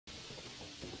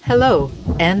Hello,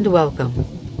 and welcome.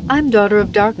 I'm Daughter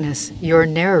of Darkness, your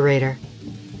narrator.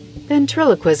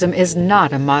 Ventriloquism is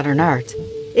not a modern art.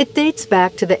 It dates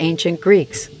back to the ancient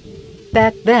Greeks.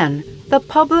 Back then, the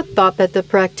public thought that the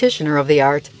practitioner of the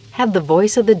art had the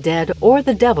voice of the dead or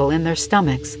the devil in their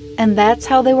stomachs, and that's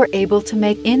how they were able to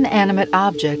make inanimate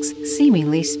objects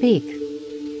seemingly speak.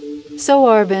 So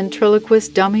are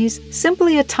ventriloquist dummies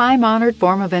simply a time-honored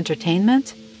form of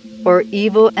entertainment? Or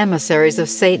evil emissaries of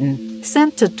Satan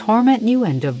sent to torment you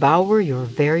and devour your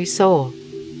very soul?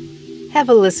 Have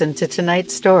a listen to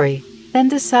tonight's story, then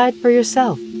decide for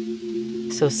yourself.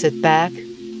 So sit back,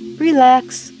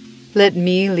 relax, let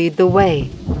me lead the way,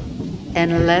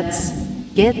 and let's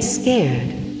get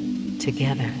scared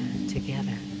together.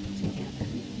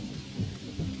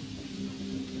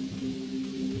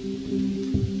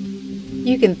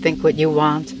 You can think what you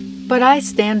want, but I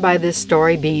stand by this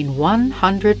story being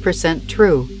 100%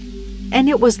 true, and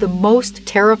it was the most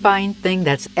terrifying thing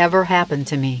that's ever happened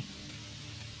to me.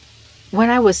 When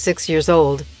I was 6 years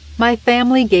old, my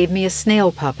family gave me a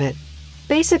snail puppet,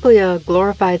 basically a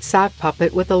glorified sock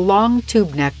puppet with a long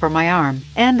tube neck for my arm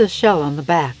and a shell on the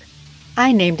back.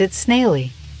 I named it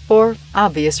Snaily, for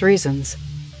obvious reasons.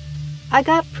 I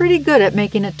got pretty good at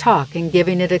making it talk and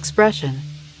giving it expression.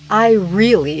 I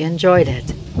really enjoyed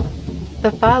it.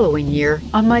 The following year,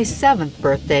 on my 7th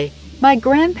birthday, my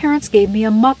grandparents gave me a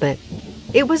Muppet.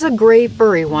 It was a gray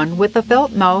furry one with a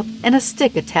felt mouth and a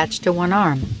stick attached to one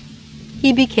arm.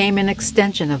 He became an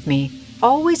extension of me,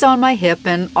 always on my hip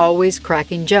and always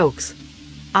cracking jokes.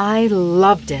 I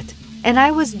loved it, and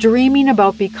I was dreaming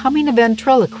about becoming a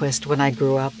ventriloquist when I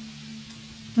grew up.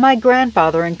 My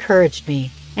grandfather encouraged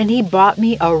me, and he bought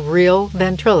me a real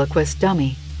ventriloquist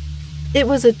dummy. It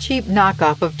was a cheap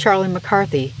knockoff of Charlie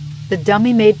McCarthy, the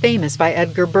dummy made famous by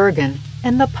Edgar Bergen,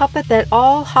 and the puppet that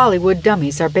all Hollywood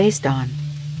dummies are based on.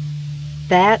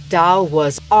 That doll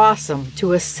was awesome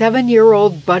to a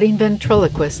 7-year-old budding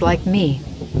ventriloquist like me.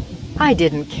 I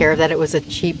didn't care that it was a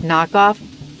cheap knockoff,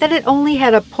 that it only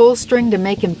had a pull string to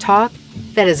make him talk,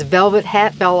 that his velvet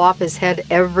hat fell off his head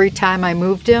every time I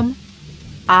moved him.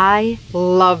 I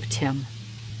loved him.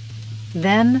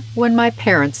 Then, when my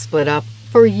parents split up,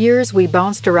 for years we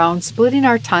bounced around, splitting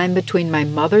our time between my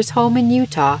mother's home in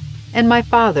Utah and my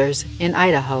father's in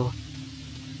Idaho.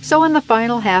 So in the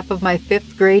final half of my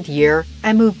 5th grade year,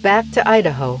 I moved back to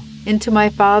Idaho, into my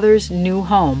father's new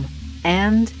home,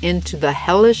 and into the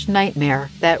hellish nightmare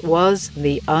that was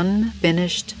the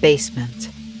unfinished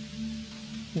basement.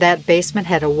 That basement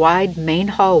had a wide main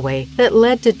hallway that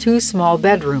led to 2 small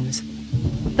bedrooms.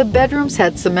 The bedrooms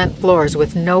had cement floors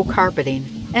with no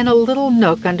carpeting, and a little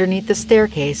nook underneath the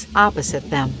staircase opposite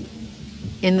them.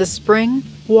 In the spring,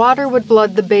 water would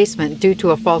flood the basement due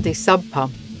to a faulty sub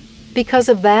pump. Because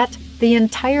of that, the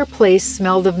entire place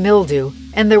smelled of mildew,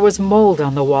 and there was mold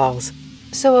on the walls.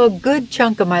 So a good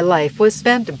chunk of my life was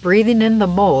spent breathing in the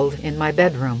mold in my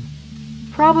bedroom.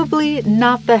 Probably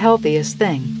not the healthiest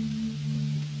thing.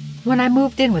 When I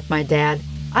moved in with my dad,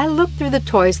 I looked through the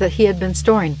toys that he had been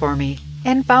storing for me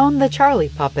and found the Charlie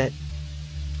puppet.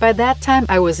 By that time,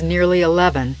 I was nearly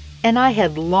 11, and I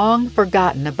had long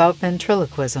forgotten about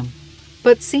ventriloquism.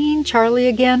 But seeing Charlie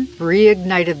again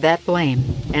reignited that flame,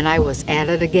 and I was at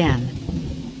it again.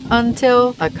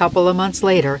 Until a couple of months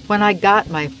later, when I got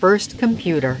my first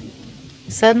computer.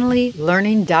 Suddenly,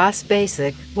 learning DOS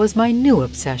Basic was my new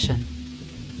obsession.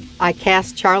 I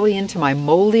cast Charlie into my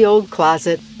moldy old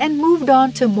closet and moved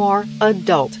on to more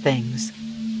adult things.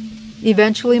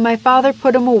 Eventually, my father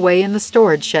put him away in the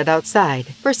storage shed outside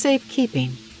for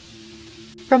safekeeping.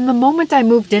 From the moment I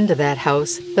moved into that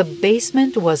house, the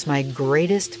basement was my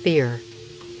greatest fear.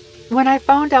 When I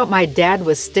found out my dad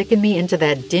was sticking me into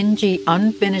that dingy,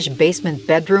 unfinished basement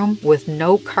bedroom with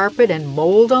no carpet and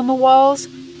mold on the walls,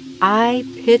 I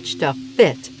pitched a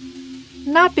fit.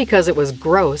 Not because it was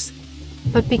gross,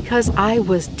 but because I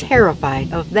was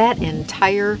terrified of that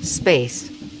entire space.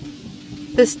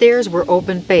 The stairs were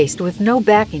open-faced with no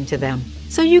backing to them,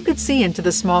 so you could see into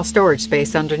the small storage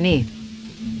space underneath.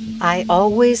 I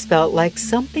always felt like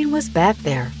something was back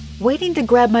there, waiting to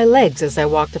grab my legs as I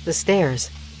walked up the stairs.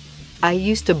 I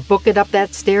used to book it up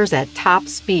that stairs at top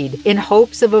speed in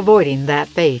hopes of avoiding that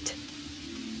fate.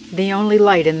 The only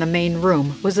light in the main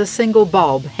room was a single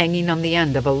bulb hanging on the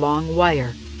end of a long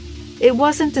wire. It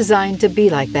wasn't designed to be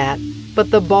like that,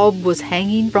 but the bulb was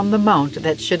hanging from the mount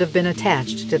that should have been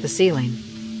attached to the ceiling.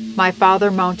 My father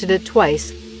mounted it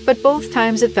twice, but both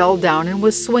times it fell down and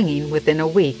was swinging within a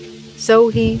week, so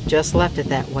he just left it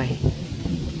that way.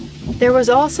 There was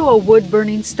also a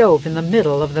wood-burning stove in the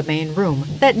middle of the main room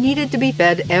that needed to be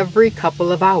fed every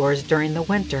couple of hours during the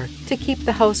winter to keep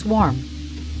the house warm.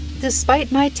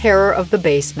 Despite my terror of the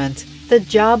basement, the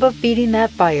job of feeding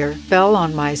that fire fell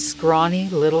on my scrawny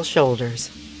little shoulders.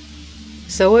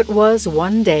 So it was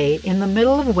one day in the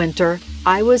middle of winter,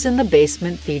 I was in the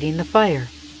basement feeding the fire.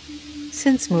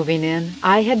 Since moving in,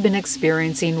 I had been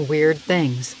experiencing weird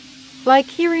things, like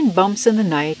hearing bumps in the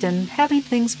night and having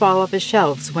things fall off the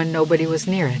shelves when nobody was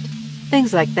near it,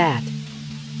 things like that.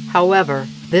 However,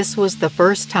 this was the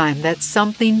first time that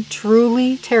something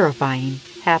truly terrifying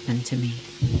happened to me.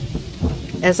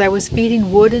 As I was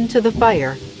feeding wood into the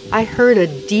fire, I heard a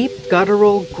deep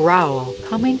guttural growl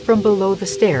coming from below the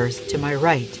stairs to my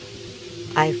right.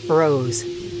 I froze.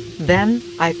 Then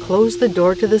I closed the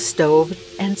door to the stove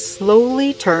and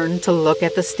slowly turned to look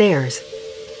at the stairs.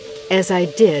 As I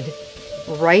did,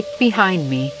 right behind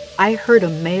me, I heard a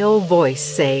male voice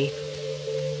say,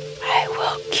 "I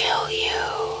will kill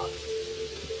you,"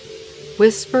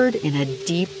 whispered in a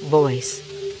deep voice.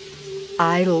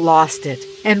 I lost it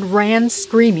and ran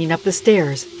screaming up the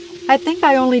stairs. I think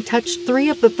I only touched 3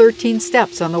 of the 13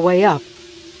 steps on the way up.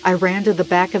 I ran to the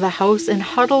back of the house and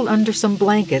huddled under some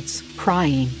blankets,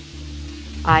 crying.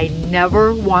 I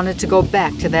never wanted to go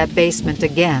back to that basement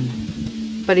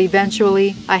again, but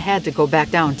eventually I had to go back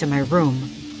down to my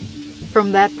room.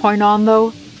 From that point on,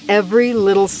 though, every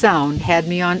little sound had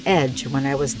me on edge when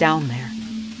I was down there.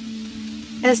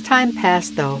 As time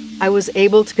passed, though, I was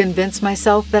able to convince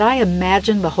myself that I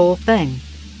imagined the whole thing,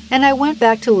 and I went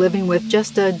back to living with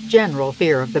just a general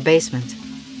fear of the basement.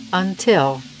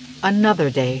 Until another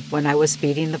day when I was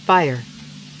feeding the fire.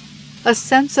 A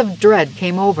sense of dread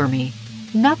came over me,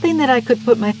 nothing that I could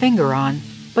put my finger on,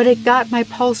 but it got my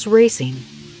pulse racing.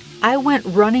 I went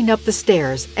running up the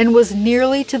stairs and was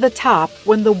nearly to the top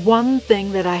when the one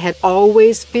thing that I had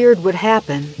always feared would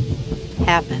happen,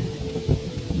 happened.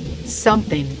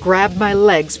 Something grabbed my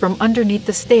legs from underneath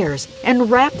the stairs and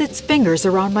wrapped its fingers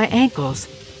around my ankles.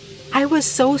 I was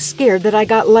so scared that I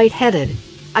got lightheaded.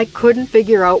 I couldn't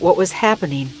figure out what was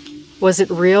happening. Was it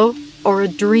real or a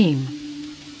dream?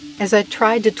 As I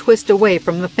tried to twist away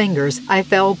from the fingers, I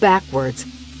fell backwards.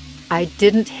 I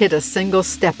didn't hit a single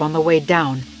step on the way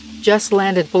down, just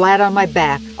landed flat on my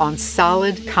back on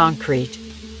solid concrete.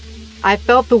 I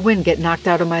felt the wind get knocked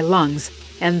out of my lungs,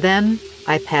 and then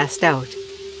I passed out.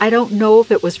 I don't know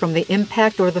if it was from the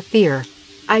impact or the fear.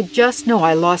 I just know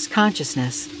I lost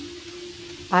consciousness.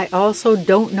 I also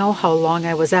don't know how long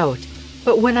I was out,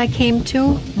 but when I came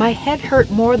to, my head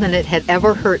hurt more than it had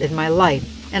ever hurt in my life,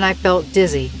 and I felt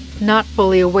dizzy, not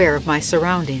fully aware of my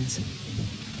surroundings.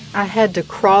 I had to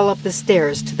crawl up the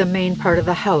stairs to the main part of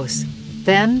the house.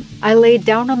 Then I laid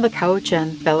down on the couch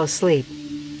and fell asleep.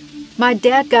 My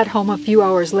dad got home a few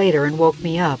hours later and woke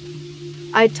me up.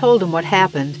 I told him what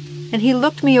happened, and he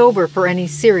looked me over for any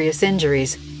serious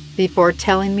injuries before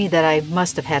telling me that I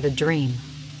must have had a dream.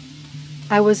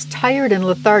 I was tired and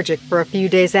lethargic for a few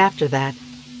days after that,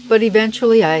 but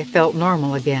eventually I felt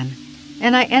normal again,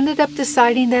 and I ended up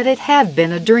deciding that it had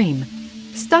been a dream.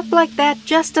 Stuff like that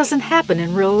just doesn't happen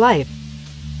in real life.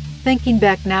 Thinking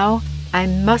back now, I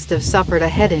must have suffered a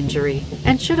head injury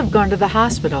and should have gone to the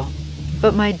hospital,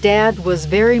 but my dad was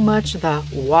very much the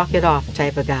walk-it-off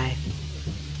type of guy.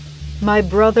 My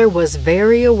brother was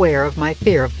very aware of my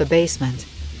fear of the basement,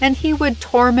 and he would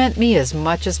torment me as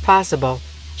much as possible,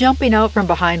 jumping out from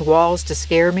behind walls to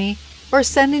scare me, or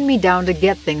sending me down to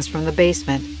get things from the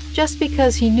basement, just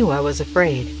because he knew I was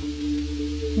afraid.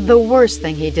 The worst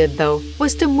thing he did, though,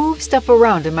 was to move stuff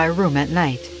around in my room at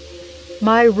night.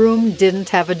 My room didn't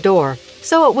have a door,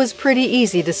 so it was pretty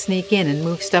easy to sneak in and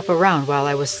move stuff around while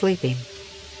I was sleeping.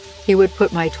 He would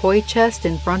put my toy chest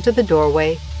in front of the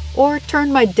doorway, or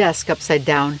turn my desk upside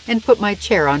down and put my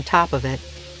chair on top of it.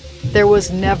 There was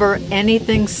never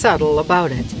anything subtle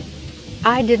about it.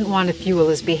 I didn't want to fuel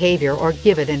his behavior or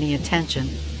give it any attention,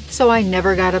 so I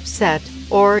never got upset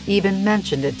or even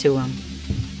mentioned it to him.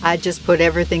 I just put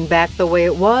everything back the way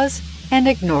it was and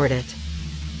ignored it.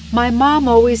 My mom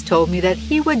always told me that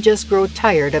he would just grow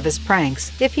tired of his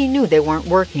pranks if he knew they weren't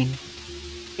working.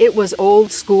 It was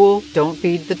old school, don't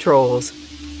feed the trolls.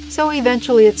 So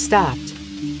eventually it stopped.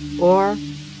 Or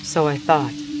so I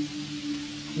thought.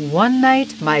 One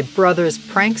night, my brother's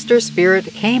prankster spirit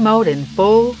came out in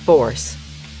full force.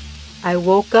 I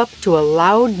woke up to a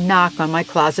loud knock on my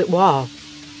closet wall.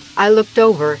 I looked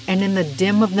over, and in the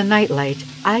dim of the nightlight,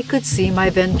 I could see my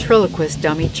ventriloquist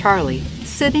dummy Charlie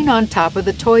sitting on top of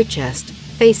the toy chest,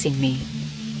 facing me.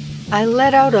 I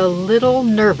let out a little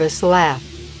nervous laugh.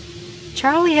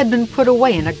 Charlie had been put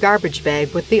away in a garbage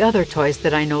bag with the other toys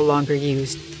that I no longer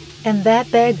used, and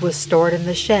that bag was stored in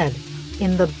the shed,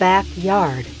 in the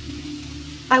backyard.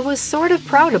 I was sort of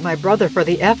proud of my brother for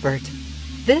the effort.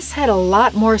 This had a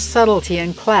lot more subtlety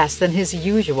and class than his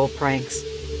usual pranks.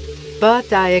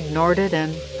 But I ignored it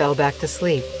and fell back to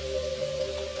sleep.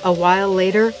 A while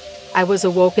later, I was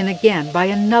awoken again by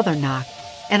another knock,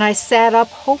 and I sat up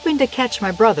hoping to catch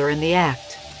my brother in the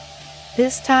act.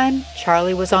 This time,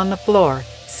 Charlie was on the floor,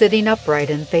 sitting upright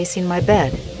and facing my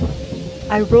bed.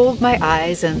 I rolled my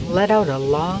eyes and let out a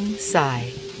long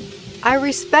sigh. I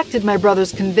respected my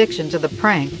brother's conviction to the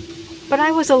prank, but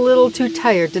I was a little too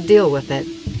tired to deal with it.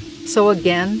 So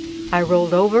again, I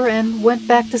rolled over and went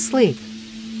back to sleep.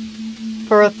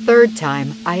 For a third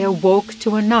time, I awoke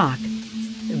to a knock.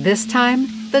 This time,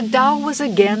 the doll was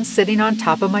again sitting on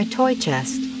top of my toy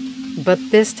chest.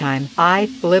 But this time, I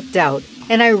flipped out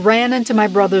and I ran into my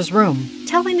brother's room,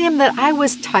 telling him that I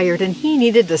was tired and he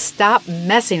needed to stop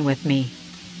messing with me.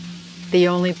 The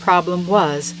only problem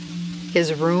was,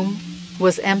 his room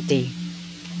was empty.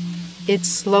 It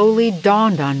slowly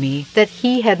dawned on me that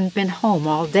he hadn't been home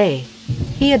all day.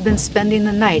 He had been spending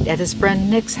the night at his friend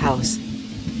Nick's house.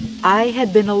 I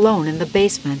had been alone in the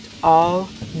basement all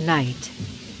night.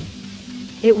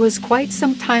 It was quite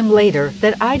some time later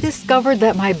that I discovered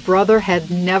that my brother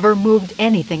had never moved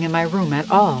anything in my room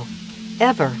at all,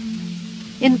 ever.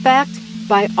 In fact,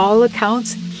 by all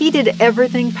accounts, he did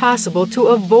everything possible to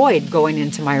avoid going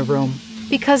into my room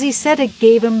because he said it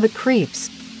gave him the creeps.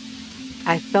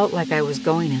 I felt like I was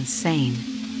going insane.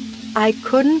 I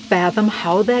couldn't fathom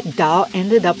how that doll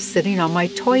ended up sitting on my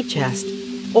toy chest,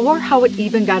 or how it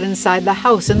even got inside the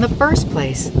house in the first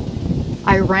place.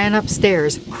 I ran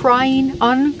upstairs, crying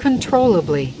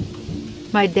uncontrollably.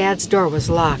 My dad's door was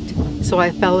locked, so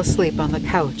I fell asleep on the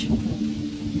couch.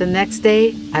 The next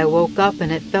day, I woke up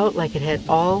and it felt like it had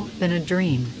all been a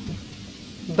dream.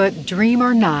 But dream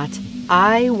or not,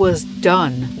 I was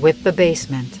done with the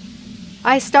basement.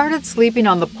 I started sleeping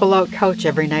on the pull-out couch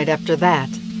every night after that.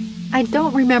 I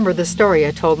don't remember the story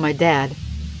I told my dad.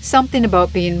 Something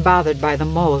about being bothered by the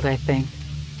mold, I think.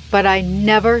 But I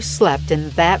never slept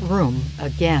in that room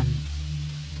again.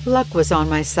 Luck was on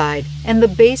my side, and the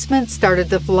basement started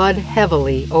to flood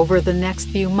heavily over the next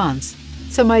few months,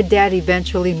 so my dad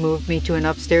eventually moved me to an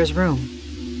upstairs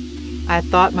room. I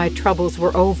thought my troubles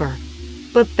were over.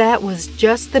 But that was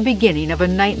just the beginning of a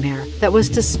nightmare that was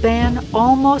to span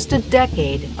almost a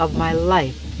decade of my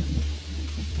life.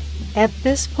 At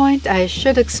this point, I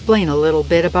should explain a little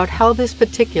bit about how this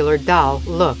particular doll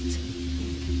looked.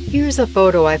 Here's a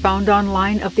photo I found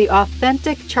online of the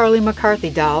authentic Charlie McCarthy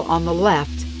doll on the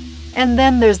left, and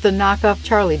then there's the knockoff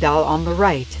Charlie doll on the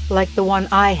right, like the one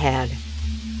I had.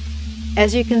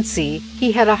 As you can see,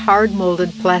 he had a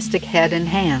hard-molded plastic head and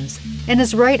hands, and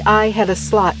his right eye had a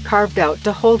slot carved out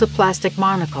to hold a plastic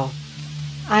monocle.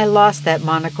 I lost that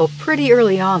monocle pretty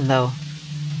early on, though.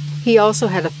 He also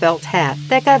had a felt hat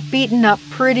that got beaten up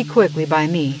pretty quickly by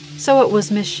me, so it was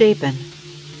misshapen.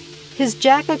 His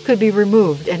jacket could be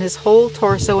removed and his whole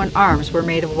torso and arms were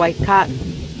made of white cotton.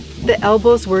 The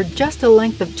elbows were just a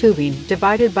length of tubing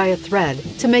divided by a thread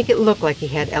to make it look like he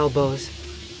had elbows.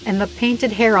 And the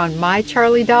painted hair on my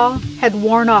Charlie doll had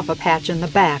worn off a patch in the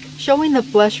back, showing the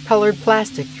flesh-colored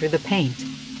plastic through the paint.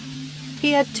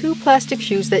 He had 2 plastic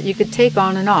shoes that you could take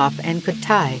on and off and could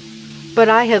tie, but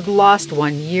I had lost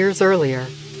one years earlier.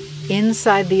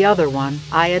 Inside the other one,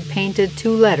 I had painted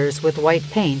 2 letters with white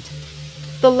paint.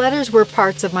 The letters were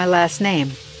parts of my last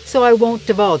name, so I won't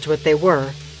divulge what they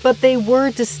were, but they were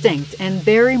distinct and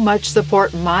very much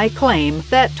support my claim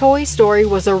that Toy Story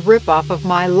was a ripoff of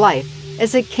my life,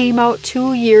 as it came out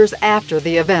 2 years after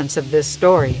the events of this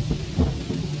story.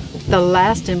 The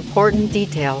last important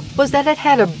detail was that it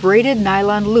had a braided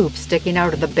nylon loop sticking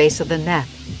out of the base of the neck.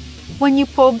 When you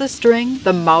pulled the string,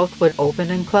 the mouth would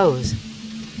open and close.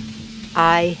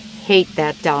 I hate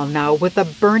that doll now with a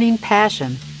burning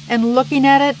passion, and looking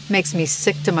at it makes me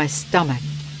sick to my stomach.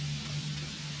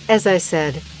 As I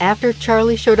said, after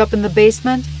Charlie showed up in the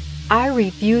basement, I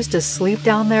refused to sleep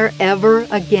down there ever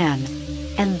again.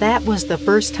 And that was the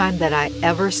first time that I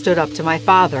ever stood up to my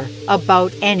father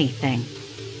about anything.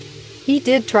 He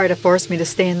did try to force me to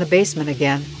stay in the basement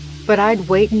again, but I'd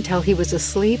wait until he was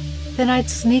asleep, then I'd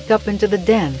sneak up into the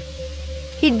den.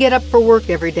 He'd get up for work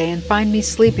every day and find me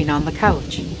sleeping on the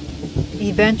couch.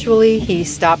 Eventually, he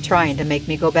stopped trying to make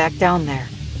me go back down there.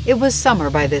 It was summer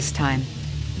by this time.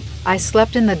 I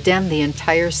slept in the den the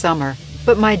entire summer,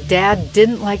 but my dad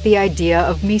didn't like the idea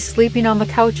of me sleeping on the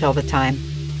couch all the time.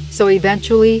 So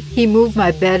eventually, he moved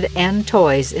my bed and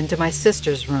toys into my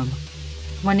sister's room.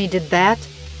 When he did that,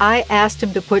 I asked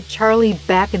him to put Charlie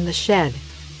back in the shed.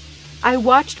 I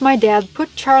watched my dad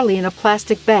put Charlie in a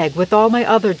plastic bag with all my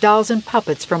other dolls and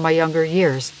puppets from my younger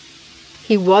years.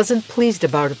 He wasn't pleased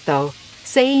about it, though,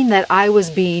 saying that I was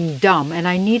being dumb and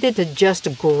I needed to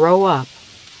just grow up.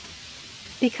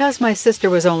 Because my sister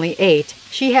was only 8,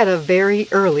 she had a very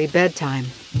early bedtime.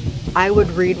 I would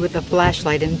read with a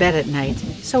flashlight in bed at night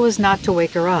so as not to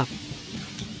wake her up.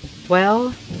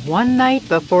 Well, one night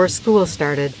before school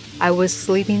started, I was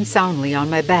sleeping soundly on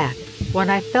my back when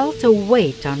I felt a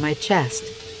weight on my chest.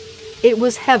 It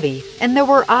was heavy, and there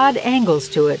were odd angles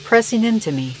to it pressing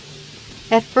into me.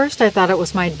 At first I thought it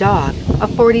was my dog, a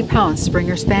 40-pound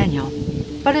Springer Spaniel,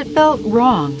 but it felt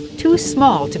wrong, too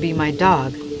small to be my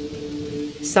dog.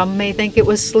 Some may think it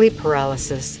was sleep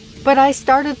paralysis, but I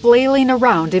started flailing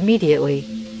around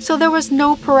immediately, so there was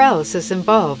no paralysis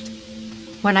involved.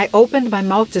 When I opened my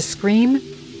mouth to scream,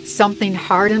 something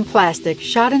hard and plastic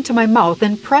shot into my mouth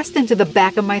and pressed into the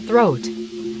back of my throat.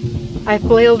 I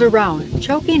flailed around,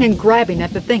 choking and grabbing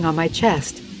at the thing on my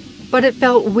chest, but it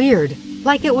felt weird,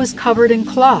 like it was covered in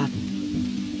cloth.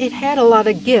 It had a lot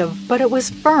of give, but it was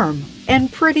firm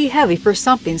and pretty heavy for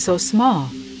something so small.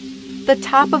 The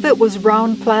top of it was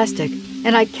round plastic,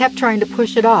 and I kept trying to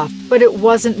push it off, but it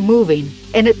wasn't moving,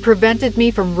 and it prevented me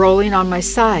from rolling on my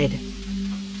side.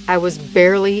 I was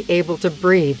barely able to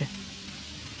breathe.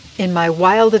 In my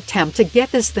wild attempt to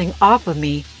get this thing off of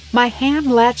me, my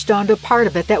hand latched onto part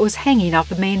of it that was hanging off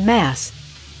the main mass,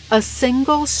 a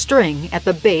single string at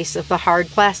the base of the hard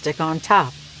plastic on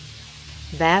top.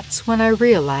 That's when I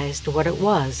realized what it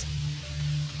was.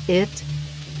 It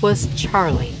was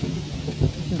Charlie.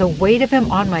 The weight of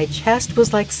him on my chest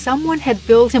was like someone had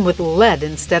filled him with lead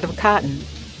instead of cotton,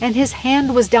 and his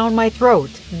hand was down my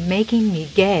throat, making me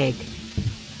gag.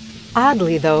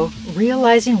 Oddly though,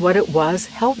 realizing what it was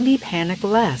helped me panic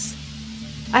less.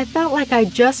 I felt like I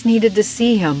just needed to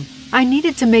see him. I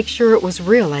needed to make sure it was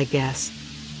real, I guess.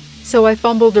 So I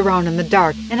fumbled around in the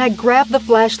dark, and I grabbed the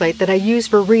flashlight that I use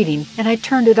for reading, and I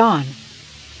turned it on.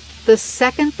 The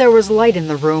second there was light in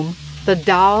the room, the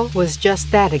doll was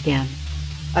just that again.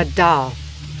 A doll.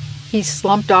 He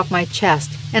slumped off my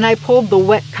chest, and I pulled the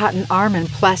wet cotton arm and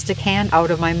plastic hand out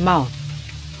of my mouth.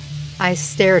 I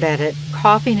stared at it,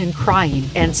 coughing and crying,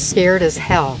 and scared as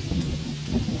hell.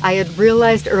 I had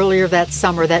realized earlier that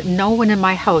summer that no one in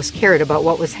my house cared about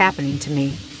what was happening to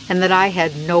me, and that I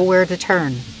had nowhere to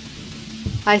turn.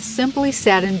 I simply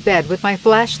sat in bed with my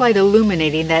flashlight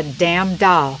illuminating that damn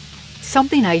doll,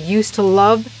 something I used to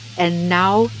love and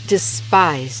now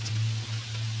despised.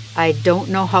 I don't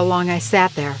know how long I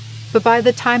sat there, but by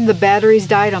the time the batteries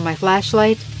died on my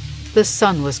flashlight, the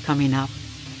sun was coming up.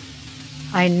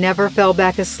 I never fell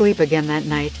back asleep again that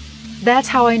night. That's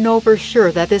how I know for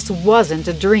sure that this wasn't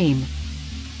a dream.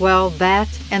 Well, that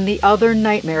and the other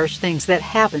nightmarish things that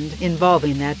happened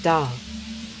involving that doll.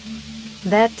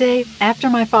 That day, after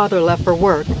my father left for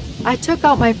work, I took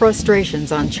out my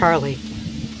frustrations on Charlie.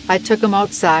 I took him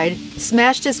outside,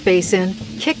 smashed his face in,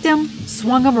 kicked him,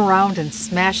 swung him around, and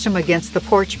smashed him against the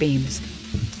porch beams.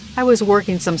 I was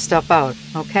working some stuff out,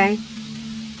 okay?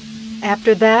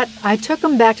 After that, I took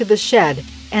him back to the shed,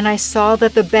 and I saw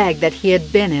that the bag that he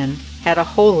had been in had a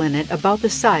hole in it about the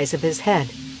size of his head.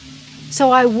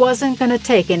 So I wasn't going to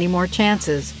take any more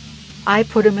chances. I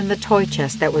put him in the toy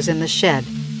chest that was in the shed.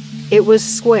 It was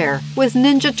square, with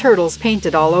Ninja Turtles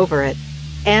painted all over it,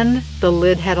 and the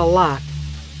lid had a lock.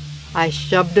 I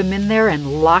shoved him in there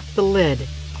and locked the lid,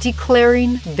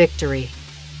 declaring victory.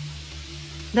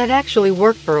 That actually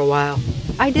worked for a while.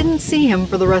 I didn't see him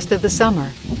for the rest of the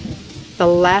summer. The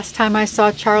last time I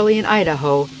saw Charlie in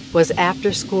Idaho was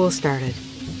after school started.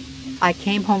 I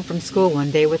came home from school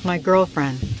one day with my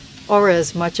girlfriend, or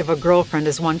as much of a girlfriend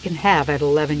as one can have at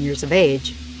 11 years of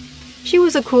age. She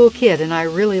was a cool kid and I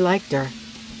really liked her,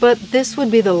 but this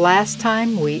would be the last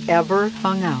time we ever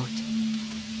hung out.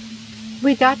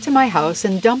 We got to my house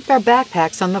and dumped our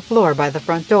backpacks on the floor by the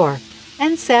front door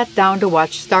and sat down to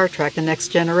watch Star Trek: The Next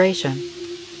Generation.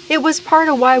 It was part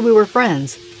of why we were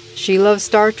friends. She loved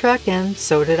Star Trek and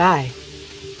so did I.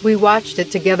 We watched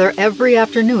it together every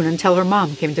afternoon until her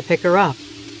mom came to pick her up.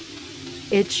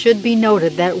 It should be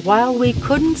noted that while we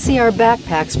couldn't see our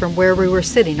backpacks from where we were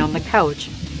sitting on the couch,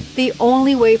 the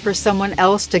only way for someone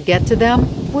else to get to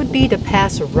them would be to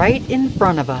pass right in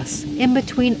front of us, in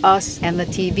between us and the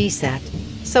TV set,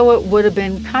 so it would have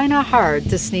been kinda hard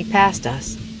to sneak past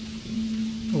us.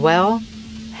 Well,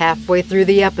 halfway through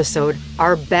the episode,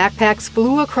 our backpacks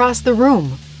flew across the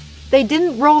room. They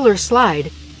didn't roll or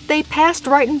slide. They passed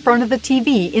right in front of the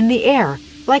TV in the air,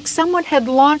 like someone had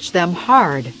launched them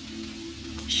hard.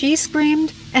 She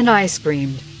screamed and I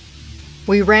screamed.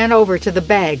 We ran over to the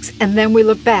bags and then we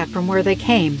looked back from where they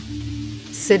came.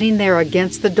 Sitting there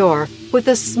against the door, with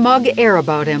a smug air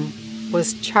about him,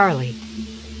 was Charlie.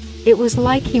 It was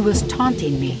like he was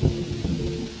taunting me.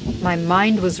 My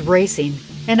mind was racing,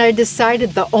 and I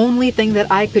decided the only thing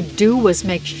that I could do was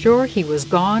make sure he was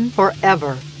gone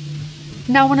forever.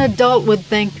 Now an adult would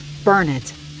think, burn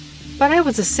it. But I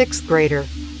was a 6th grader.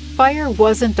 Fire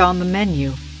wasn't on the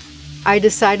menu. I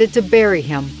decided to bury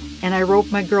him, and I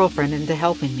roped my girlfriend into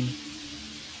helping me.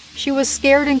 She was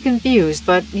scared and confused,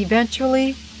 but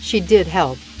eventually she did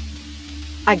help.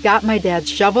 I got my dad's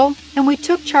shovel, and we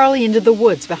took Charlie into the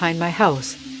woods behind my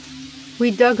house.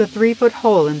 We dug a 3-foot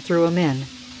hole and threw him in.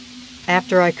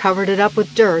 After I covered it up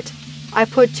with dirt, I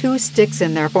put 2 sticks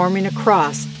in there forming a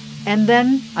cross, and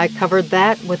then I covered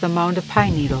that with a mound of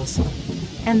pine needles.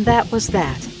 And that was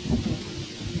that.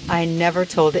 I never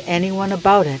told anyone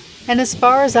about it, and as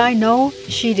far as I know,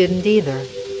 she didn't either.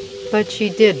 But she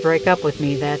did break up with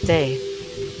me that day.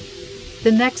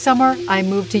 The next summer, I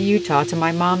moved to Utah to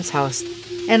my mom's house,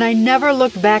 and I never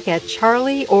looked back at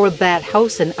Charlie or that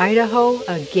house in Idaho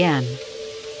again.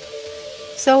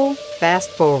 So, fast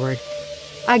forward.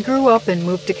 I grew up and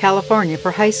moved to California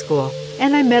for high school,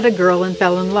 and I met a girl and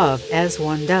fell in love, as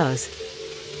one does.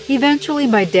 Eventually,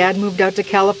 my dad moved out to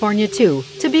California too,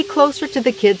 to be closer to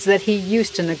the kids that he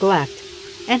used to neglect,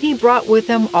 and he brought with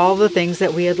him all the things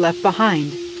that we had left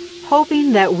behind,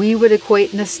 hoping that we would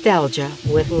equate nostalgia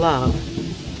with love.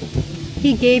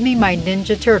 He gave me my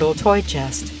Ninja Turtle toy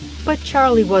chest, but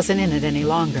Charlie wasn't in it any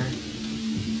longer.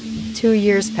 2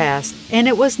 years passed, and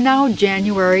it was now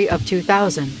January of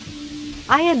 2000.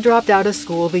 I had dropped out of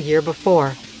school the year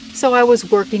before, so I was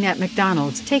working at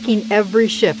McDonald's, taking every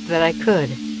shift that I could.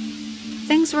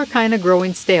 Things were kind of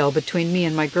growing stale between me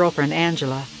and my girlfriend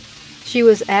Angela. She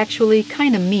was actually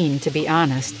kind of mean, to be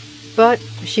honest, but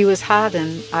she was hot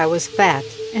and I was fat,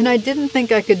 and I didn't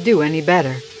think I could do any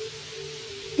better.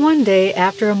 One day,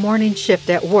 after a morning shift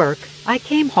at work, I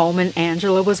came home and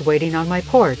Angela was waiting on my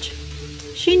porch.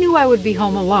 She knew I would be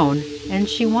home alone, and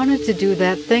she wanted to do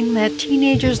that thing that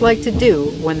teenagers like to do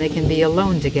when they can be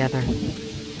alone together.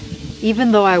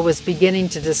 Even though I was beginning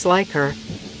to dislike her,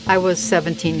 I was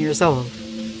 17 years old.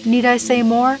 Need I say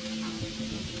more?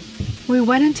 We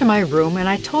went into my room and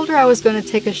I told her I was going to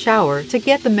take a shower to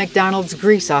get the McDonald's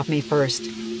grease off me first,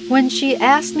 when she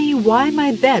asked me why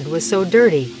my bed was so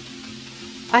dirty.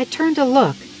 I turned to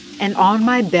look, and on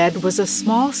my bed was a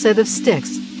small set of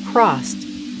sticks, crossed,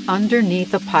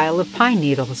 underneath a pile of pine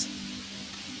needles.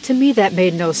 To me that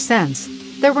made no sense.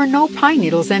 There were no pine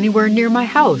needles anywhere near my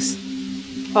house.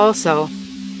 Also,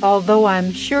 although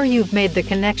I'm sure you've made the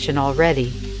connection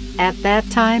already, at that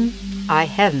time, I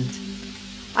hadn't.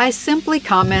 I simply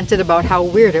commented about how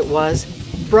weird it was,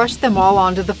 brushed them all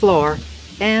onto the floor,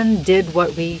 and did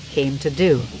what we came to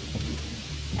do.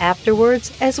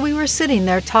 Afterwards, as we were sitting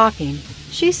there talking,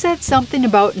 she said something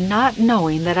about not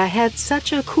knowing that I had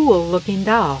such a cool-looking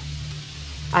doll.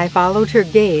 I followed her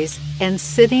gaze, and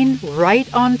sitting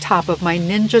right on top of my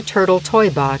Ninja Turtle toy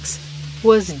box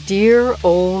was dear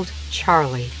old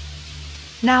Charlie.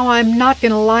 Now, I'm not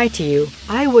going to lie to you,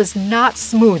 I was not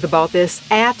smooth about this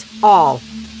at all.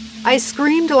 I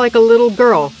screamed like a little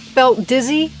girl, felt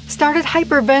dizzy, started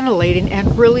hyperventilating,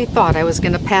 and really thought I was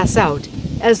going to pass out,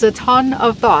 as a ton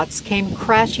of thoughts came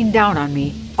crashing down on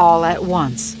me all at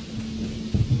once.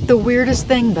 The weirdest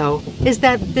thing, though, is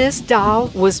that this doll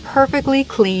was perfectly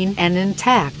clean and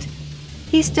intact.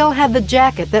 He still had the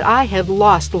jacket that I had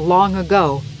lost long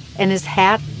ago, and his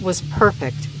hat was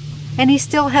perfect, and he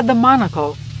still had the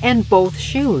monocle and both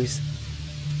shoes.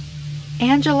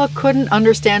 Angela couldn't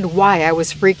understand why I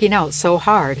was freaking out so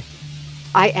hard.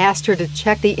 I asked her to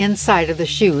check the inside of the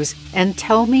shoes and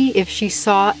tell me if she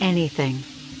saw anything.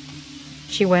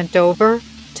 She went over,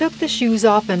 took the shoes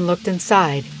off and looked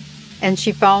inside, and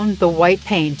she found the white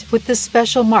paint with the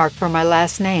special mark for my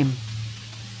last name.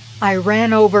 I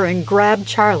ran over and grabbed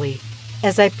Charlie.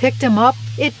 As I picked him up,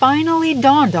 it finally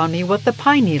dawned on me what the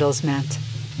pine needles meant.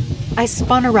 I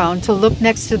spun around to look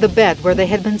next to the bed where they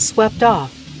had been swept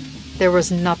off. There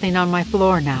was nothing on my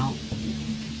floor now.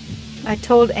 I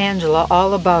told Angela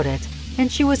all about it,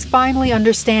 and she was finally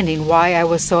understanding why I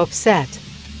was so upset.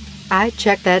 I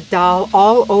checked that doll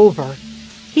all over.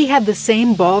 He had the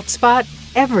same bald spot,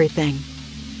 everything.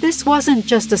 This wasn't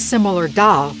just a similar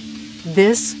doll.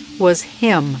 This was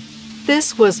him.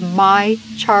 This was my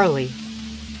Charlie.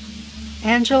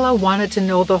 Angela wanted to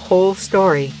know the whole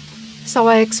story, so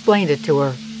I explained it to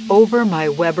her over my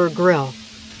Weber grill.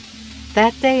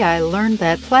 That day I learned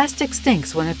that plastic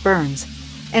stinks when it burns,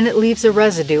 and it leaves a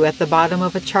residue at the bottom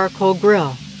of a charcoal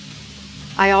grill.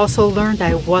 I also learned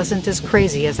I wasn't as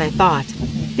crazy as I thought,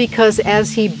 because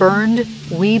as he burned,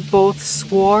 we both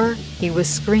swore he was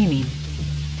screaming.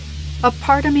 A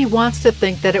part of me wants to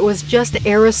think that it was just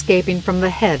air escaping from the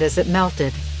head as it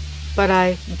melted, but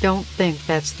I don't think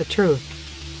that's the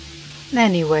truth.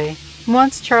 Anyway,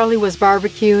 once Charlie was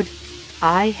barbecued,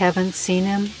 I haven't seen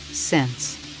him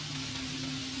since.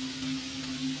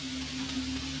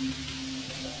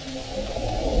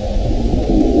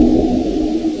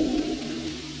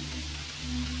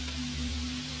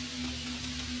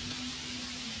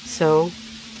 So,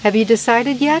 have you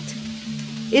decided yet?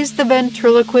 Is the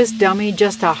ventriloquist dummy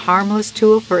just a harmless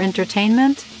tool for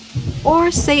entertainment?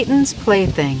 Or Satan's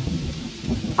plaything?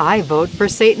 I vote for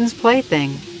Satan's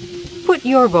plaything. Put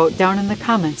your vote down in the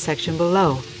comments section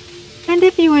below. And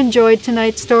if you enjoyed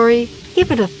tonight's story,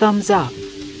 give it a thumbs up.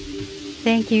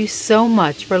 Thank you so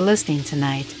much for listening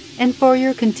tonight and for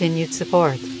your continued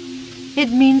support. It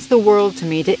means the world to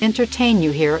me to entertain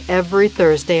you here every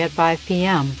Thursday at 5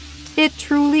 p.m. It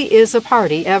truly is a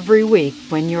party every week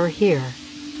when you're here.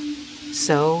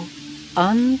 So,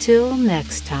 until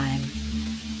next time,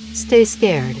 stay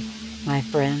scared, my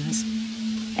friends,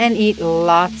 and eat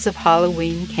lots of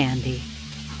Halloween candy.